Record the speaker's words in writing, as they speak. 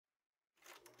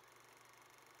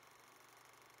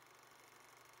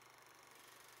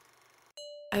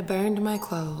I burned my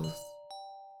clothes,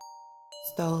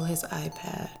 stole his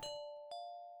iPad,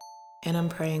 and I'm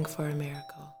praying for a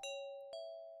miracle.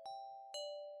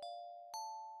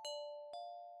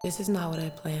 This is not what I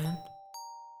planned.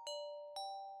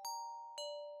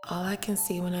 All I can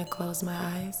see when I close my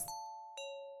eyes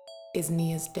is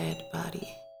Nia's dead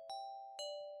body.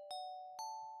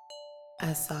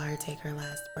 I saw her take her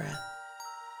last breath.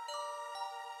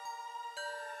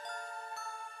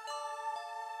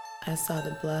 I saw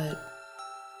the blood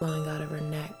flowing out of her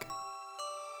neck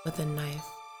with a knife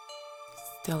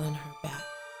still in her back.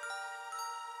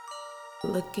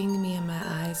 Looking me in my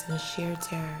eyes in sheer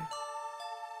terror.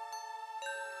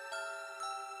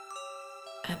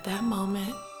 At that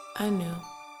moment, I knew.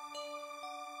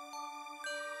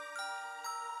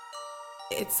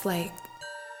 It's like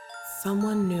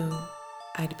someone knew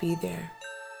I'd be there.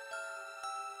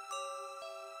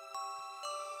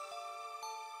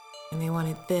 And they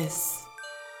wanted this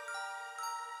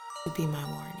to be my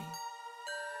warning.